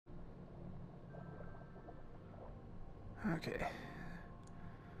Okay,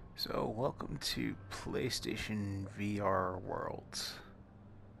 so welcome to PlayStation VR Worlds.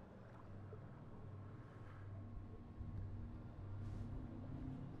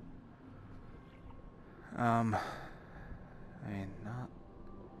 I mean, not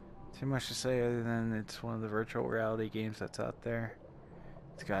too much to say other than it's one of the virtual reality games that's out there.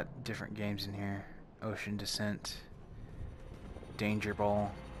 It's got different games in here: Ocean Descent, Danger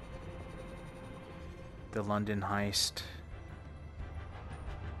Ball, the London Heist,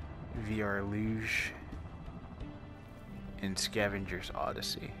 VR Luge, and Scavenger's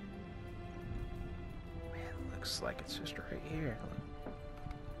Odyssey. Man, it looks like it's just right here.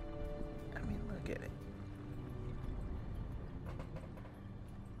 I mean, look at it.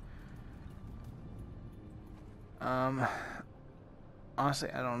 Honestly,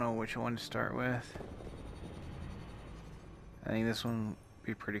 I don't know which one to start with. I think this one would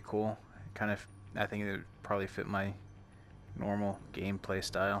be pretty cool. I think it would probably fit my normal gameplay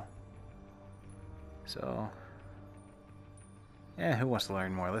style. So, yeah, who wants to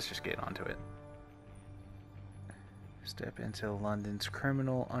learn more? Let's just get onto it. Step into London's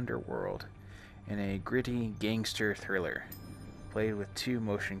criminal underworld in a gritty gangster thriller. Played with 2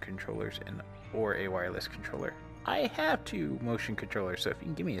 motion controllers or a wireless controller. I have 2 motion controllers, so if you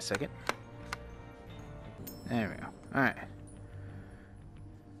can give me a second. There we go. Alright.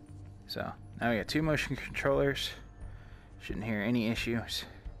 So, now we got 2 motion controllers. Shouldn't hear any issues.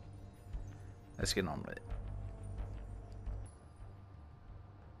 Let's get on with it.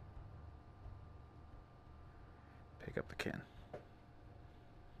 Pick up the can.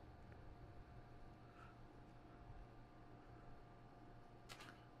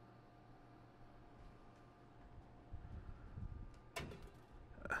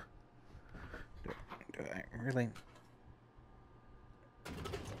 Do I really?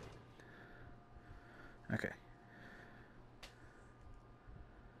 Okay.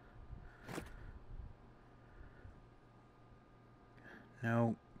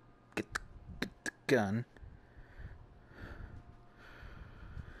 No. Get the gun.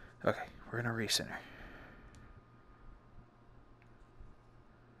 Okay, we're gonna recenter.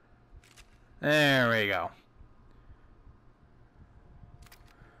 There we go.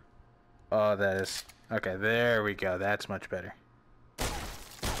 Oh, that is... Okay, there we go. That's much better.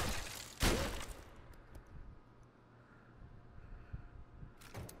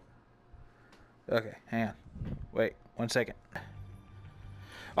 Okay, hang on. Wait, 1 second.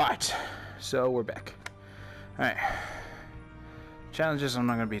 Alright, so we're back. Alright. Challenges I'm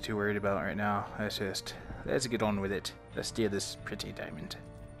not going to be too worried about right now. Let's get on with it. Let's steal this pretty diamond.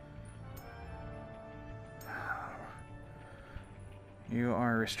 You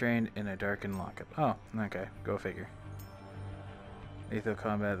are restrained in a darkened lockup. Oh, okay. Go figure. Lethal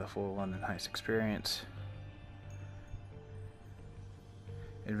combat, the full London Heist experience.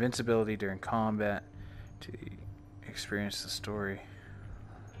 Invincibility during combat to experience the story.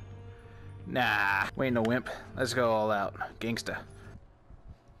 Nah, we ain't no wimp. Let's go all out. Gangsta.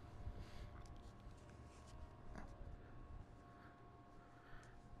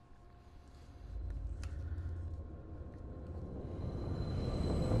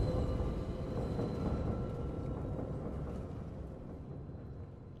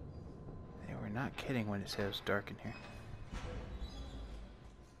 They were not kidding when it says dark in here.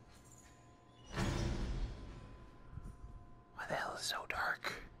 Why the hell is it so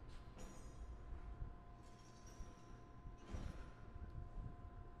dark?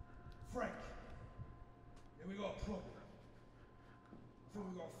 Frank, yeah, we got a problem. I think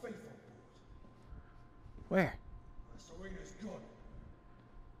we got a thief on board. Where? Serena's gone.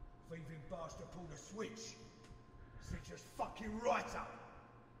 Thieving bastard pulled a switch. Switch us fucking right up.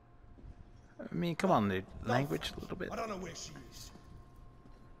 I mean, come on, dude. Language a little bit. I don't know where she is.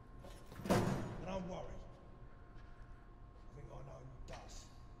 But don't worry. I think I know who does.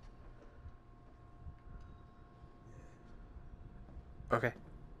 Yeah. Okay.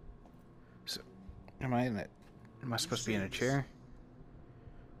 So, am I in it? Am I supposed to be in a chair?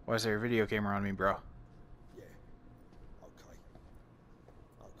 Why is there a video camera on me, bro? Yeah. Okay.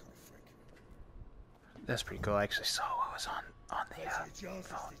 Okay, Frank. That's pretty cool. I actually saw what was on the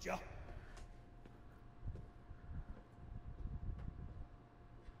phone. Did ya?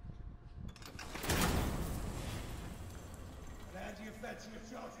 And how do you fancy your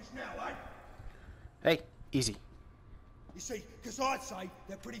chances now, eh? Hey, easy. You see, because I'd say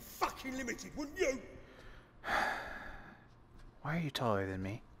they're pretty fucking limited, wouldn't you? Why are you taller than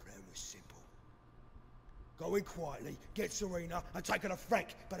me? Plan was simple. Go in quietly, get Serena, and take her to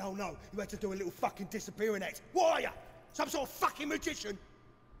Frank. But oh no, you had to do a little fucking disappearing act. What are you? Some sort of fucking magician?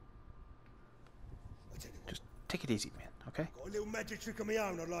 Just take it easy, man. Okay. Got a little magic trick of my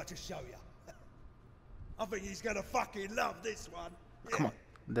own I'd like to show you. I think he's gonna fucking love this one. Come on,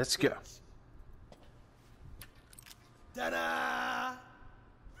 let's go. Ta-da!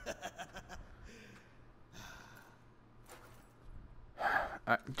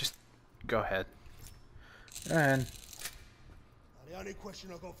 Just go ahead. And The only question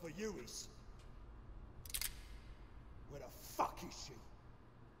I got for you is, where the fuck is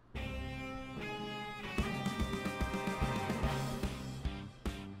she?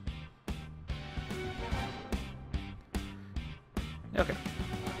 okay.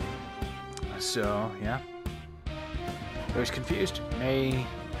 So yeah, I was confused. May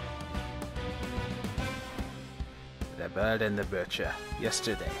the bird and the butcher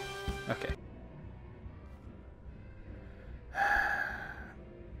yesterday. Okay.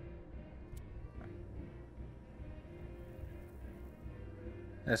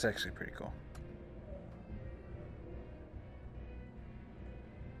 That's actually pretty cool.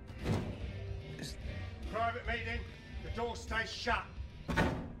 Private meeting. The door stays shut.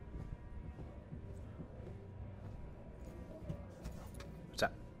 What's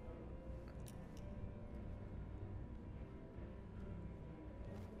that?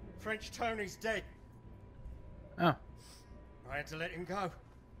 French Tony's dead. Oh, I had to let him go.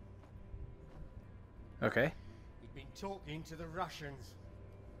 okay. He'd been talking to the Russians.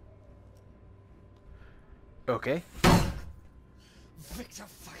 Okay. Victor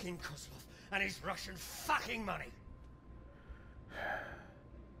fucking Kozlov and his Russian fucking money.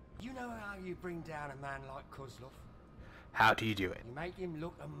 You know how you bring down a man like Kozlov? How do you do it? You make him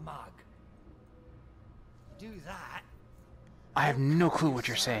look a mug. You do that. I have no clue what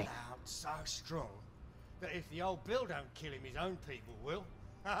you're saying. Out so strong that if the old Bill don't kill him, his own people will.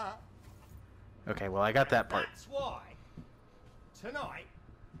 Okay, well I got that part. That's why tonight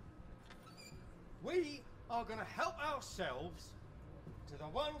we are going to help ourselves to the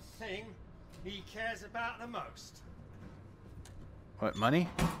one thing he cares about the most. What, money?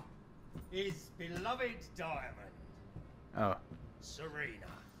 His beloved diamond, Oh. Serena.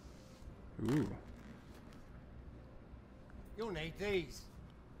 Ooh. You'll need these.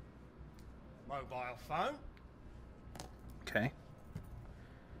 Mobile phone. Okay.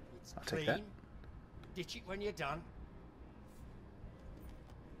 It's I'll clean. take that. Ditch it when you're done.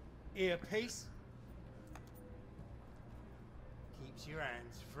 Earpiece. Keeps your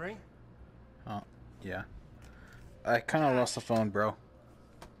hands free. Oh, yeah. I kind of lost the phone, bro.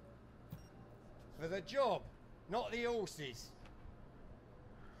 For the job, not the horses.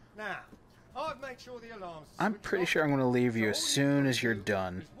 Now, I've made sure the alarms are I'm switched pretty off, sure I'm going to leave you so as all soon you've as got you're to do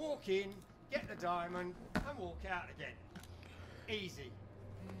done. is walk in, get the diamond, and walk out again. Easy.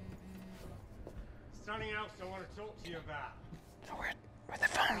 Something else I want to talk to you about. Where'd the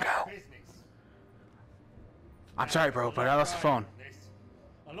phone go? Business. I'm sorry, bro, but I lost the phone.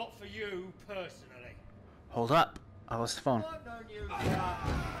 A lot for you personally. Hold up. I lost the phone. I've known you.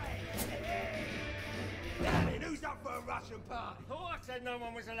 Who's up for a Russian party? Thought I said no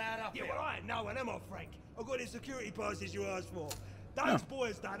one was allowed up Yeah, here. well, I ain't no one, am I, Frank? I've got the security passes you asked for. Those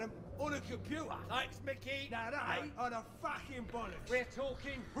boys done them on a computer. Thanks, Mickey. Now they are the fucking bollocks. We're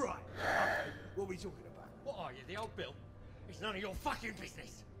talking. Right. Okay. What are we talking about? What are you, the old Bill? It's none of your fucking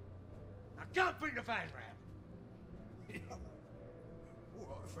business. Now go and bring the van round. All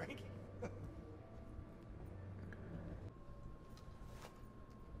right, Frank.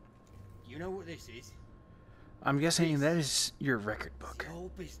 You know what this is? I'm guessing that is your record It's book. the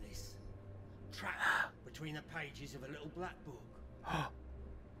old business. Trapped between the pages of a little black book.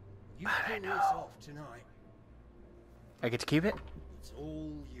 You But I pull this know. off tonight, I get to keep it? it's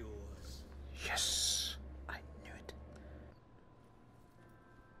all yours. Yes. I knew it.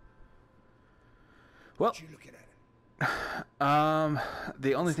 Well, What you looking at?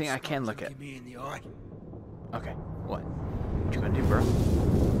 the only thing I can look at. Give me in the eye. Okay, what? What you gonna do, bro?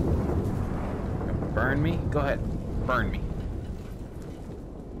 Gonna burn me? Go ahead. Burn me.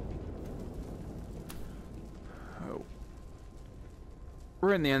 Oh.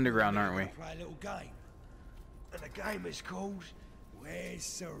 We're in the underground, aren't we? Play a little game. And the game is called Where's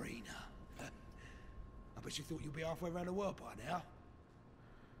Serena? I bet you thought you'd be halfway around the world by now.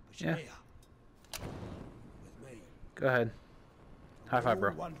 But you're Yeah. here. With me. Go ahead. High five,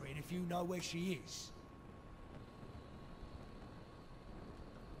 We're bro. all wondering if you know where she is.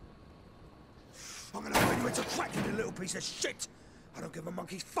 I'm gonna turn you into cracking, you little piece of shit! I don't give a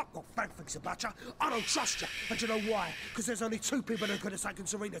monkey's fuck what Frank thinks about you. I don't trust you. And you know why? Because there's only two people that could have taken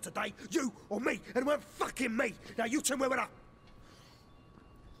Serena today. You or me. And it weren't fucking me. Now you two with her.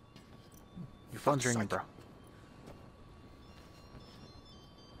 Your phone's ringing, bro.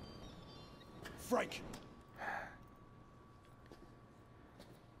 Frank.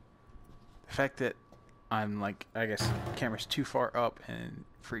 fact that I'm like, I guess, the camera's too far up and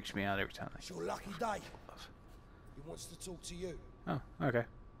freaks me out every time. It's your lucky day. He wants to talk to you. Oh, okay.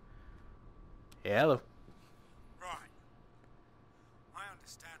 Yeah, hello. Right. I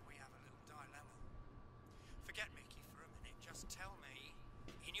understand we have a little dilemma. Forget Mickey for a minute. Just tell me,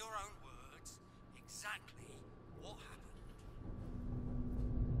 in your own words, exactly what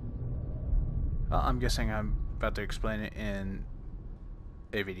happened. I'm guessing I'm about to explain it in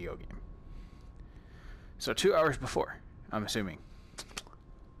a video game. So 2 hours before, I'm assuming.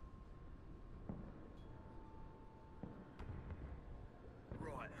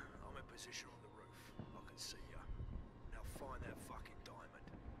 Right, I'm in position on the roof. I can see you. Now find that fucking diamond.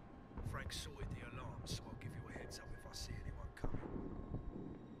 Frank sorted the alarm, so I'll give you a heads up if I see anyone coming.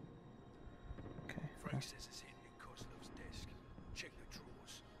 Okay. Frank says it's hidden in Kozlov's desk. Check the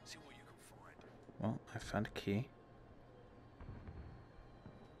drawers, see what you can find. Well, I found a key.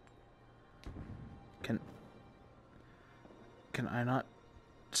 Can I not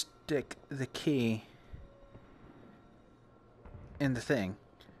stick the key in the thing?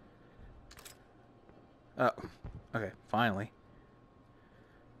 Oh, okay, finally.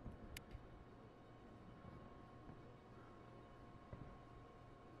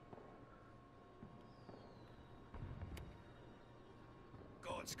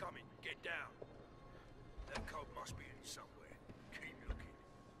 Guards coming, get down. That code must be in somewhere. Keep looking.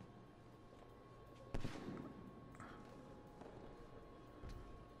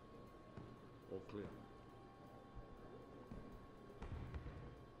 All clear.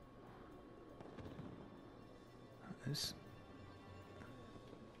 This.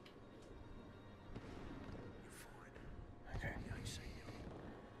 You're fine. Okay. He ain't seen you.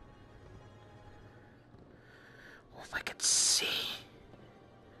 Well, if I could see.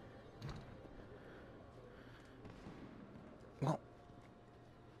 Well.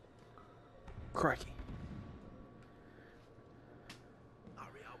 Crikey.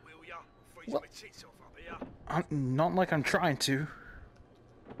 Hurry up, will ya? I'm freezing Well- my tits off up here. I'm not like I'm trying to.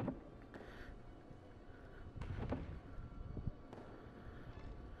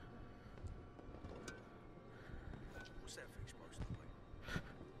 What's that thing supposed to be?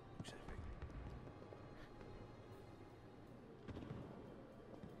 What's that thing?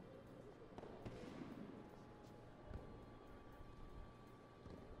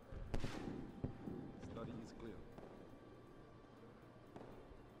 Study is clear.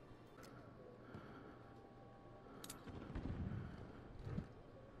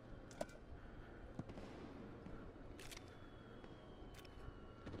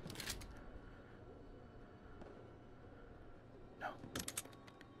 No.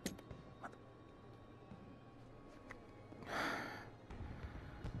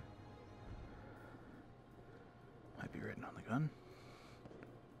 Might be written on the gun.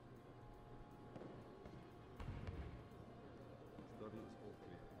 Study is all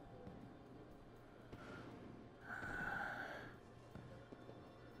clear.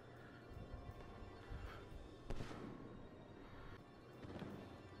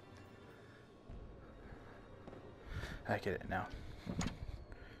 I get it now.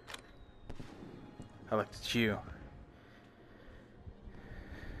 I looked at you.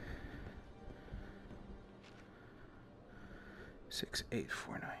 Six, 8,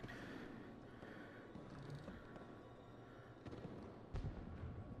 4, 9.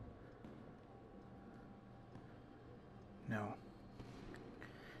 No.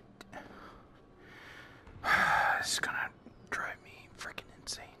 This is gonna drive me freaking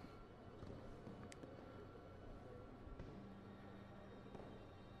insane.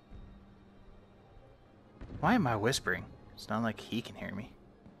 Why am I whispering? It's not like he can hear me.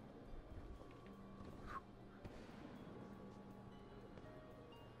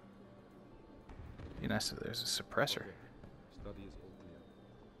 Be nice if there's a suppressor. Okay. Study is all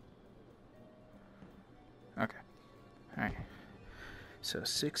clear. Okay. Alright. So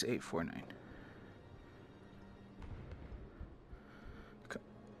 6, 8, 4, 9. Come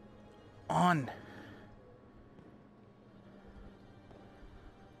on.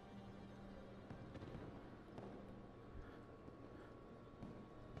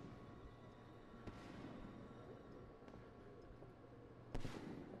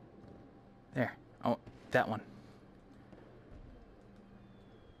 There. Oh, that one.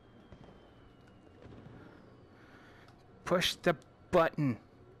 Push the button.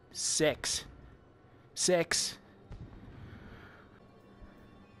 6. 6.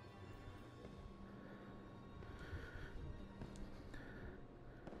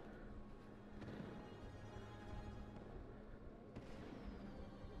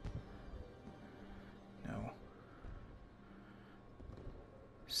 No.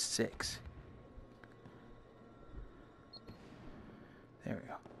 6.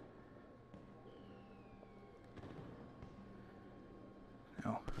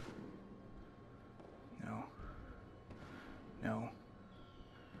 No. No. No.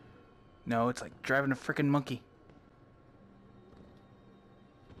 No, it's like driving a freaking monkey.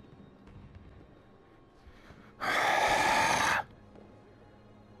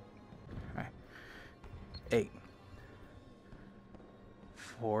 Alright. 8.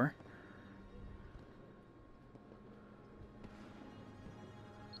 4.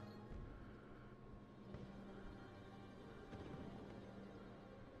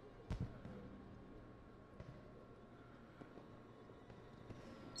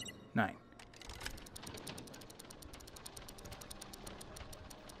 9.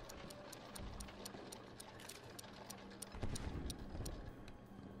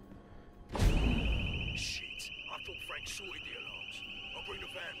 Shit. I thought Frank sorted the alarms. I'll bring the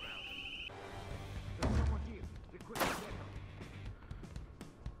van round.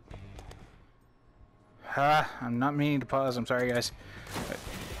 I'm not meaning to pause. I'm sorry, guys.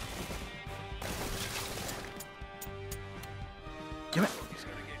 Damn it. He's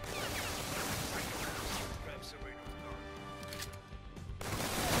gonna get grab Serena's gun.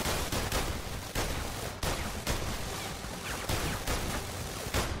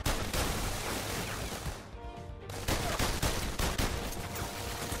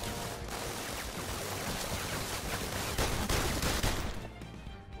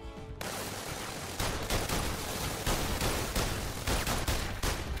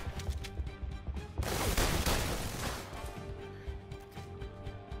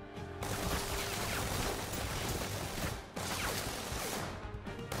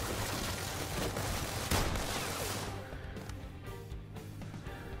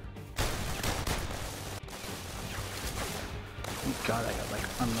 Thank God I got like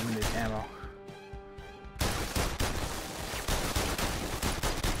unlimited ammo.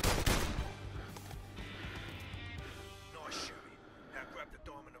 Nice shooting. Now grab the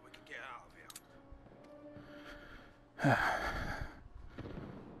diamond and we can get out of here.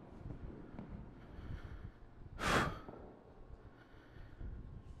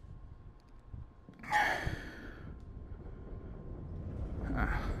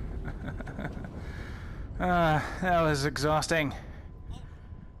 That was exhausting.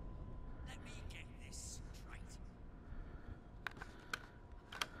 Let me get this straight.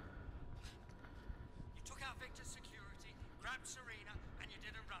 You took out Victor's security, grabbed Serena, and you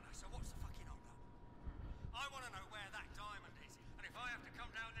didn't run her, so what's the fucking hold up? I want to know where that diamond is, and if I have to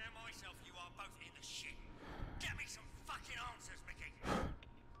come down there myself, you are both in the shit. Get me some fucking answers, Mickey.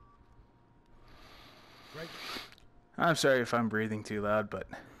 I'm sorry if I'm breathing too loud, but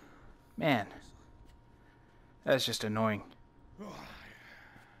man, that's just annoying. What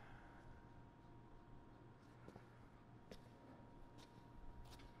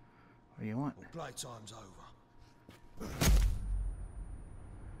do you want? Well, playtime's over.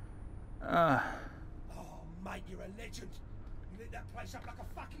 Oh, mate, you're a legend. You lit that place up like a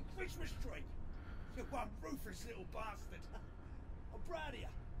fucking Christmas tree. You one ruthless little bastard. I'm proud of you.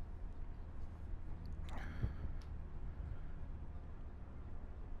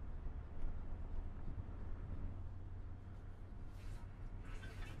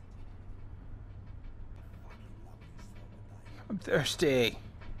 I'm thirsty.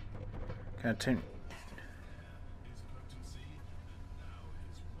 Can I turn?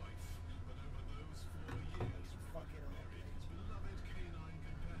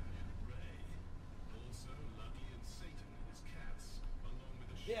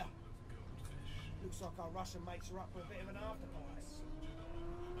 Yeah. Looks like our Russian mates are up for a bit of an afterparty.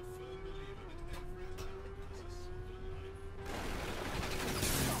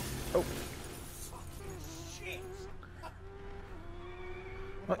 Oh. Fucking shit!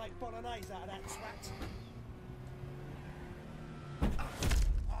 What? Make bolognese out of that twat.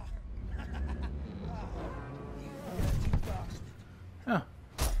 You dirty bastard. Oh.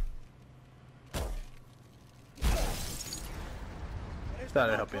 There's Thought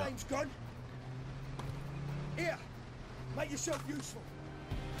the I'd help you out. claims gun. Here, make yourself useful.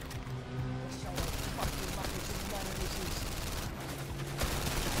 Let's show the fucking muckers who none of this is.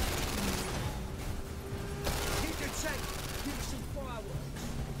 Keep your tank. Give us some fireworks.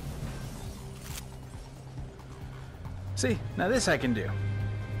 See, now this I can do.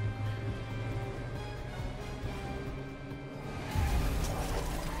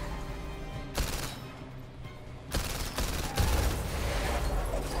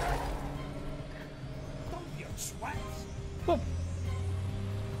 Don't you twat. Whoop.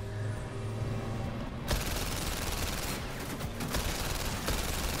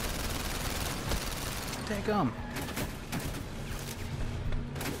 Daggum.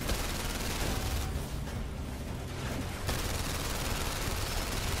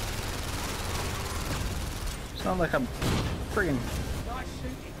 It's not like I'm friggin'.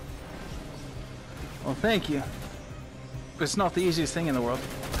 Well, thank you. But it's not the easiest thing in the world.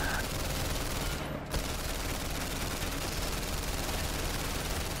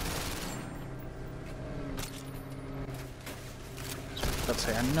 Let's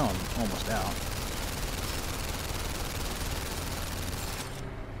say I know I'm almost out.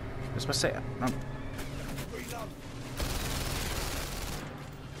 That's what I say.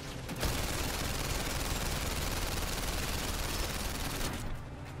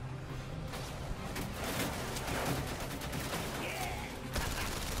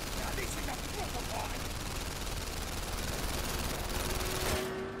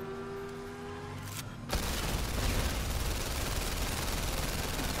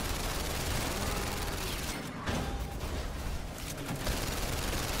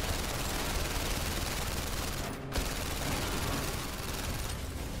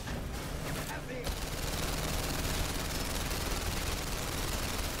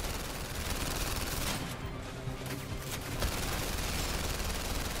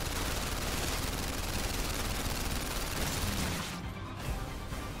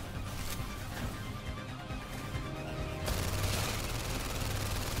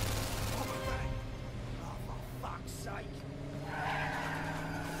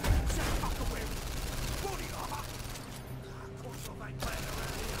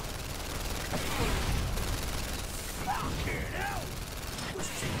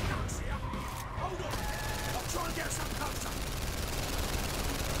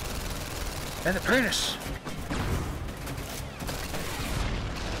 And the apprentice.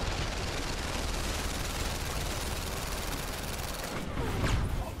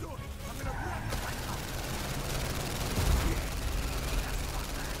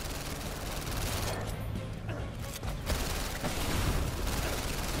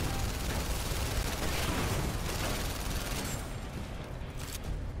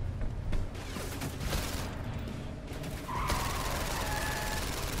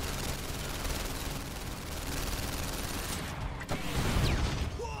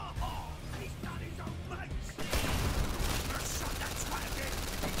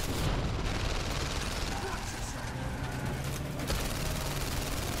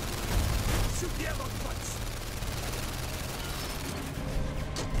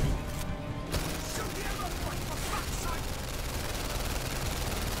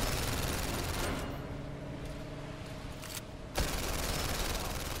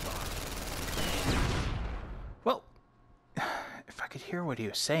 Well, if I could hear what he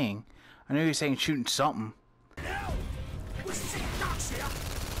was saying, I knew he was saying shooting something. Now! We're sick ducks here!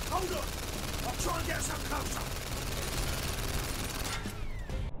 Hold on! I'll try and get us up closer!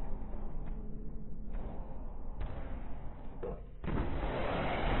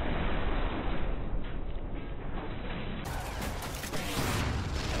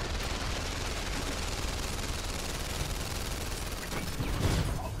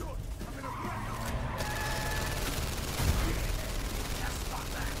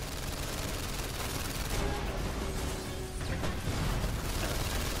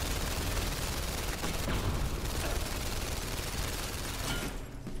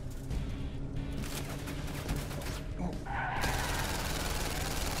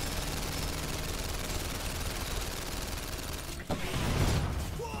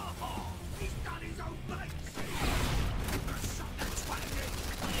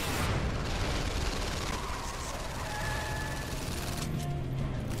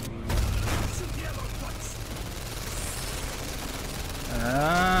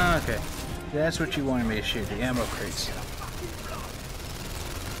 Okay. That's what you wanted me to shoot, the ammo crates.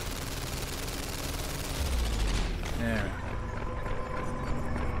 There.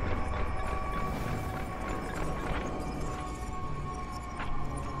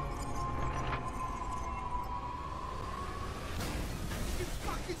 Did you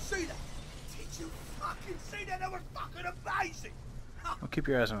fucking see that? Did you fucking see that? That was fucking amazing! Well, keep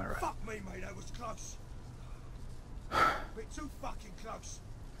your eyes on the road. Fuck me, mate, that was close. Bit too fucking close.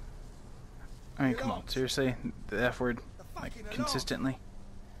 I mean, come on, seriously? The F word, like, fucking alarm. consistently?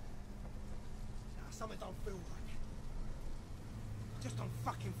 Nah, something don't feel right. Just don't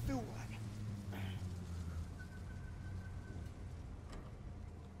fucking feel right.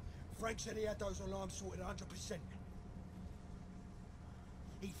 Frank said he had those alarms sorted 100%.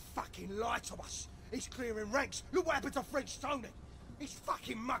 He fucking lied to us. He's clearing ranks. Look what happened to French Tony. He's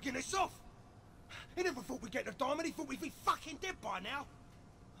fucking mugging us off. He never thought we'd get the diamond. He thought we'd be fucking dead by now.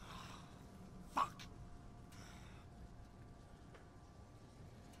 Fuck.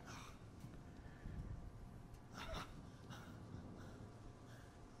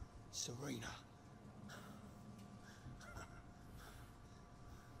 Serena.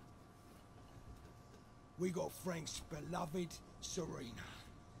 We got Frank's beloved Serena.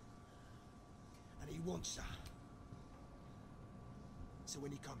 And he wants her. So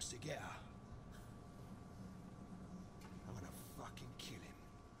when he comes to get her, I'm gonna fucking kill him.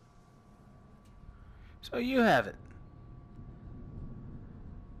 So you have it.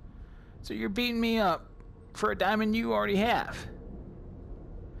 So you're beating me up for a diamond you already have.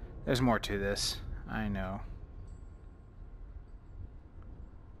 There's more to this. I know.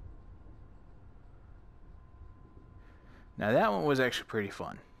 Now that one was actually pretty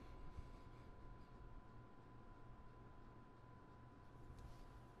fun.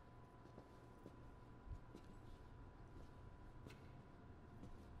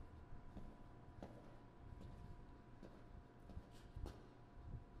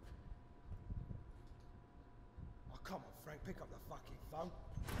 Oh, come on, Frank, pick up the fucking phone.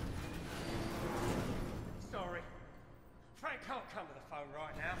 Sorry. Frank can't come to the phone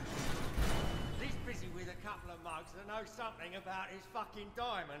right now. He's busy with a couple of mugs that know something about his fucking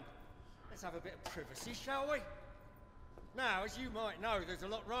diamond. Let's have a bit of privacy, shall we? Now, as you might know, there's a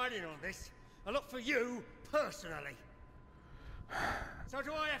lot riding on this. A lot for you, personally. So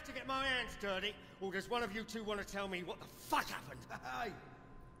do I have to get my hands dirty, or does one of you two want to tell me what the fuck happened? Hey,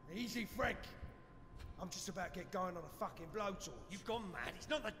 easy, Frank. I'm just about to get going on a fucking blowtorch. You've gone mad. It's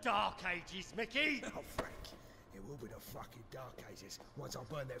not the Dark Ages, Mickey. Oh, Frank. It will be the fucking Dark Ages once I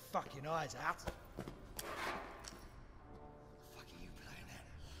burn their fucking eyes out. Fuck are you playing at?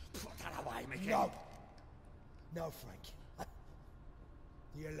 Put that away, Mickey. No. No, Frank.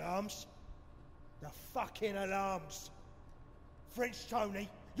 The alarms? The fucking alarms. French Tony,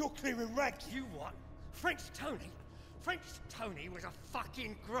 you're clearing ranks. You what? French Tony? French Tony was a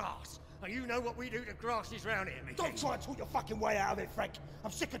fucking grass. And you know what we do to grasses round here, Mickey. Don't try and talk your fucking way out of it, Frank.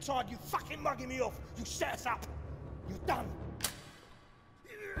 I'm sick and tired of you fucking mugging me off. You set us up. You're done.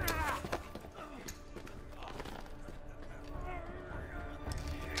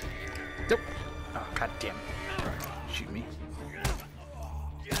 Nope. Oh, god damn it. Shoot me.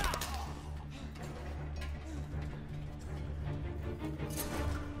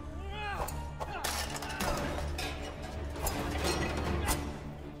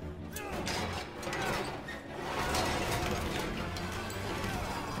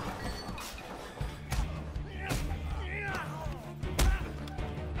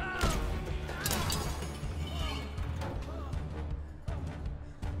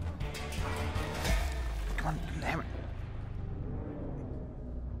 Come on, hammer.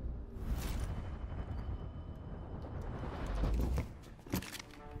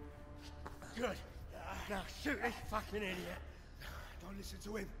 Good. Now shoot this fucking idiot. Don't listen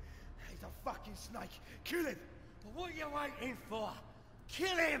to him. He's a fucking snake. Kill him. But what are you waiting for?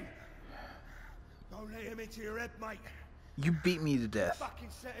 Kill him! Don't let him into your head, mate. You beat me to death. Fucking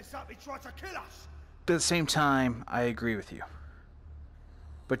set us up. He tried to kill us. But at the same time, I agree with you.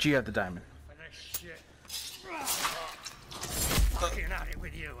 But you have the diamond. For this shit. Fucking at it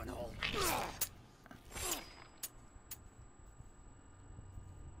with you and all.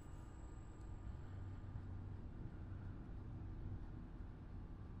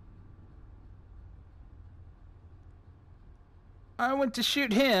 I went to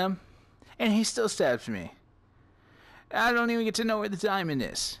shoot him, and he still stabs me. I don't even get to know where the diamond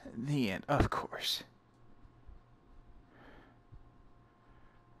is. The end, of course.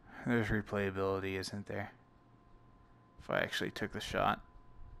 There's replayability, isn't there? If I actually took the shot.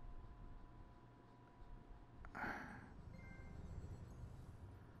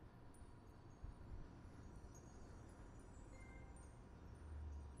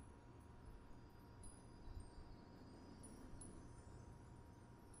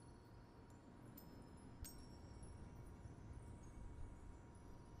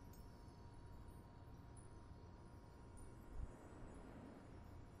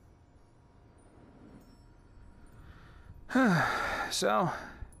 So,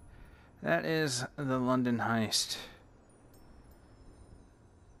 that is the London heist.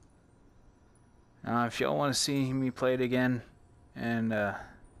 If y'all want to see me play it again and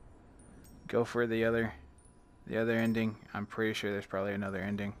go for the other ending, I'm pretty sure there's probably another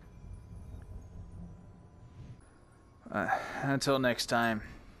ending. Until next time,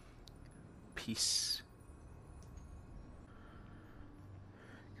 peace.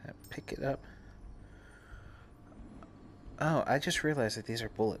 Can I pick it up? Oh, I just realized that these are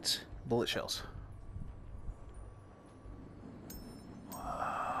bullet shells.